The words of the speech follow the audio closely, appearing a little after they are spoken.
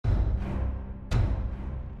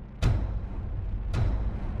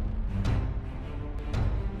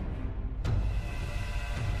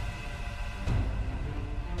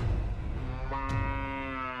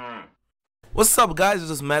What's up guys, this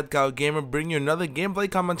is Mad Cow Gamer bringing you another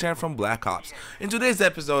gameplay commentary from Black Ops. In today's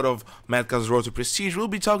episode of Mad Cow's Road to Prestige, we'll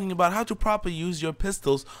be talking about how to properly use your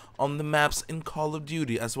pistols on the maps in Call of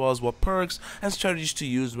Duty, as well as what perks and strategies to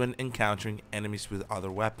use when encountering enemies with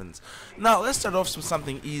other weapons. Now let's start off with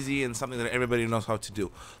something easy and something that everybody knows how to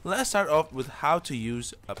do. Let's start off with how to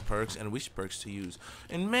use perks and which perks to use.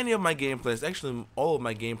 In many of my gameplays, actually all of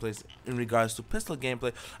my gameplays in regards to pistol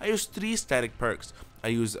gameplay, I use 3 static perks. I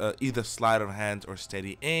use either Sleight of Hand or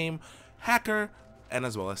Steady Aim, Hacker, and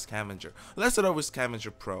as well as Scavenger. Let's start off with Scavenger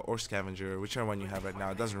Pro or Scavenger, whichever one you have right now.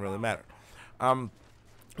 It doesn't really matter.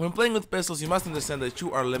 When playing with pistols, you must understand that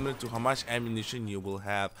you are limited to how much ammunition you will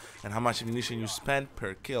have and how much ammunition you spend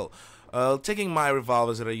per kill. Taking my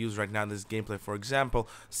revolvers that I use right now in this gameplay, for example,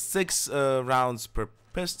 6 rounds per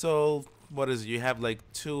pistol. What is it? You have like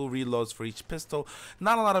 2 reloads for each pistol.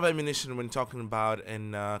 Not a lot of ammunition when talking about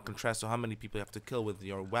in contrast to how many people you have to kill with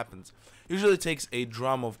your weapons. Usually it takes a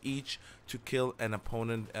drum of each to kill an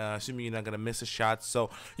opponent, assuming you're not going to miss a shot. So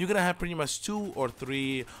you're going to have pretty much 2 or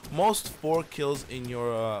 3, most 4 kills in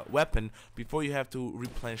your weapon before you have to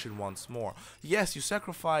replenish it once more. Yes, you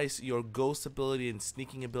sacrifice your ghost ability and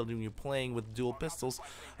sneaking ability when you're playing with dual pistols,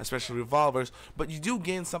 especially revolvers, but you do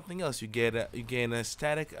gain something else. You gain a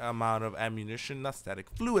static amount of ammunition, not static,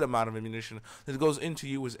 fluid amount of ammunition that goes into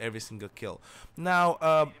you with every single kill.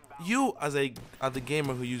 Now, you as a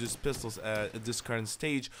gamer who uses pistols at this current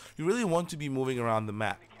stage, you really want to be moving around the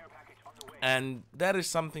map, and that is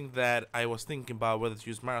something that I was thinking about whether to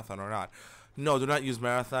use Marathon or not. No, do not use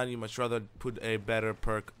Marathon. You much rather put a better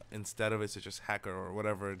perk instead of it, such as Hacker or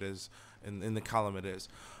whatever it is in the column it is.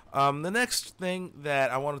 The next thing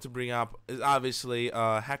that I wanted to bring up is obviously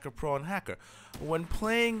Hacker Pro and Hacker. When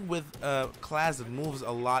playing with a class that moves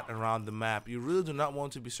a lot around the map, you really do not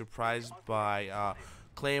want to be surprised by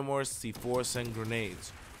claymores, C4s, and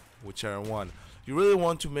grenades, whichever one. You really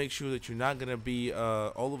want to make sure that you're not going to be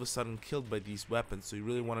all of a sudden killed by these weapons, so you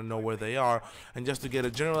really want to know where they are, and just to get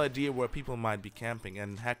a general idea where people might be camping,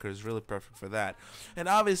 and Hacker is really perfect for that. And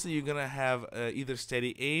obviously you're going to have either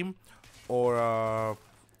Steady Aim or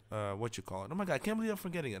what you call it. Oh my god, I can't believe I'm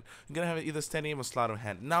forgetting it. You're gonna have either Steady Aim or Sleight of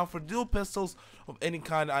Hand. Now for dual pistols of any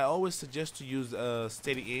kind, I always suggest to use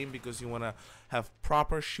Steady Aim, because you want to have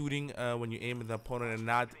proper shooting when you aim at the opponent and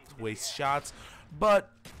not waste shots. But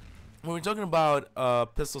when we're talking about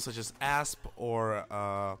pistols such as ASP or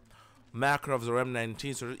Makarovs or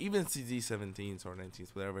M19s or even CD17s or 19s,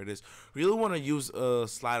 whatever it is, you really want to use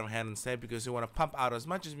Sleight of Hand instead, because you want to pump out as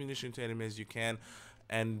much ammunition to enemies as you can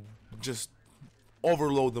and just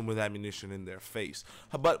overload them with ammunition in their face.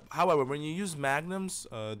 But however, when you use magnums,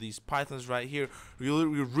 these pythons right here,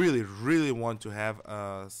 you really want to have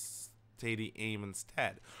Steady Aim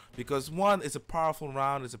instead, because 1, it's a powerful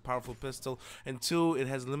round, it's a powerful pistol, and 2, it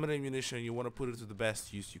has limited ammunition and you want to put it to the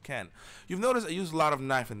best use you can. You've noticed I use a lot of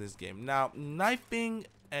knife in this game. Now, knifing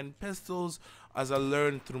and pistols, as I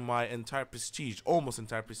learned through my entire prestige, almost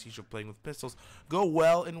entire prestige of playing with pistols, go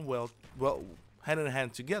well hand in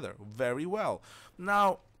hand together very well.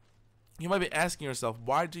 Now, you might be asking yourself,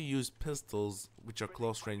 why do you use pistols, which are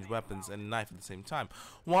close range weapons, and knife at the same time?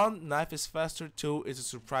 1, knife is faster. 2, it's a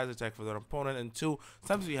surprise attack for their opponent, and 2,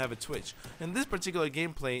 sometimes you have a twitch. In this particular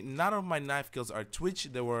gameplay, none of my knife kills are twitch.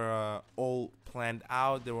 They were all planned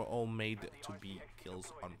out. They were all made to be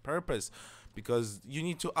kills on purpose, because you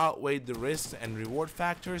need to outweigh the risks and reward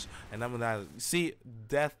factors. And I'm gonna see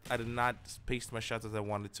death. I did not pace my shots as I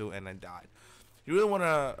wanted to, and I died. You really want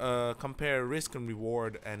to compare risk and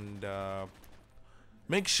reward, and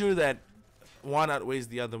make sure that one outweighs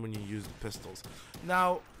the other when you use the pistols.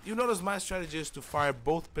 Now, you notice my strategy is to fire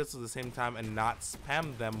both pistols at the same time and not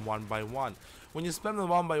spam them one by one. When you spam them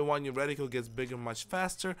one by one, your reticle gets bigger much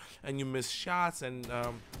faster, and you miss shots, and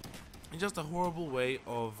it's just a horrible way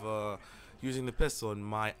of using the pistol, in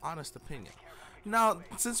my honest opinion. Now,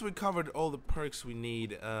 since we covered all the perks we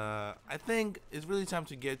need, I think it's really time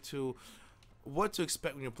to get to what to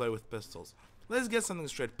expect when you play with pistols. Let's get something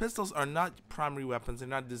straight. Pistols are not primary weapons. They're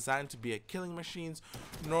not designed to be killing machines,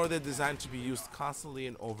 nor they're designed to be used constantly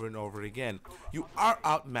and over again. You are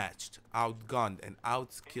outmatched, outgunned, and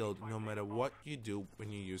outskilled no matter what you do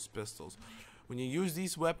when you use pistols. When you use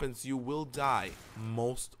these weapons, you will die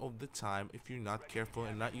most of the time if you're not careful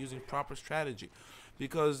and not using proper strategy,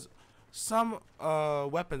 because some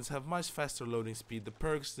weapons have much faster loading speed. The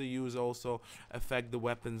perks they use also affect the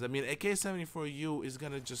weapons. I mean, AK-74U is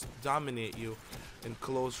gonna just dominate you in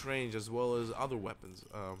close range as well as other weapons.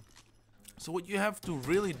 So what you have to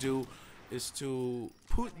really do is to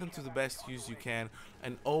put them to the best use you can,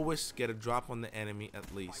 and always get a drop on the enemy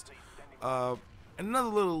at least. Another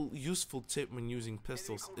little useful tip when using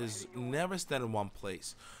pistols is never stand in one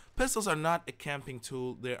place. Pistols are not a camping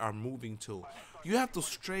tool, they are a moving tool. You have to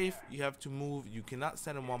strafe, you have to move, you cannot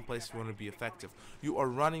stand in one place if you want to be effective. You are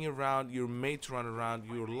running around, you're made to run around,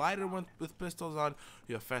 you're lighter with pistols on,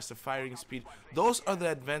 you have faster firing speed. Those are the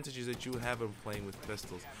advantages that you have in playing with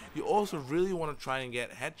pistols. You also really want to try and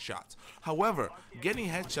get headshots. However, getting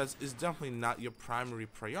headshots is definitely not your primary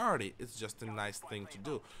priority, it's just a nice thing to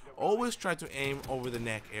do. Always try to aim over the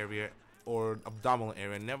neck area or abdominal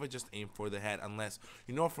area, never just aim for the head unless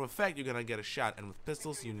you know for a fact you're gonna get a shot, and with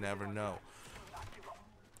pistols you never know.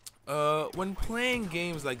 When playing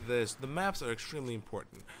games like this, the maps are extremely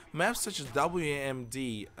important. Maps such as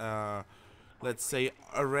WMD, let's say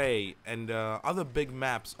Array, and other big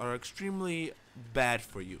maps are extremely bad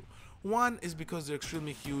for you. One is because they're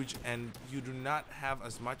extremely huge and you do not have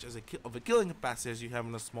as much as of a killing capacity as you have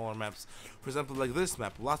in the smaller maps. For example, like this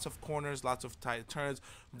map, lots of corners, lots of tight turns,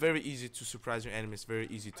 very easy to surprise your enemies, very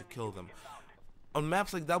easy to kill them. On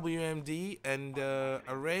maps like WMD and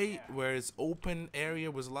Array, where it's open area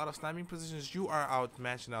with a lot of sniping positions, you are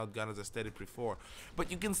outmatched and outgunned, as I stated before. But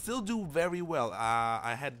you can still do very well.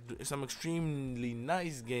 I had some extremely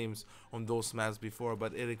nice games on those maps before,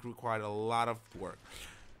 but it required a lot of work.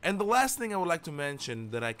 And the last thing I would like to mention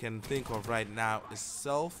that I can think of right now is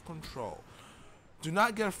self-control. Do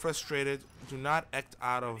not get frustrated. Do not act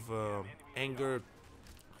out of anger.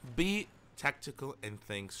 Be tactical and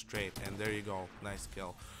think straight. And there you go. Nice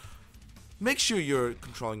kill. Make sure you're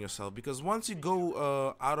controlling yourself, because once you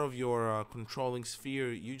go out of your controlling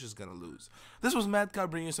sphere, you're just gonna lose. This was Madcow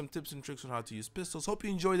bringing you some tips and tricks on how to use pistols. Hope you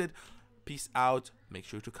enjoyed it. Peace out. Make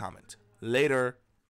sure to comment. Later.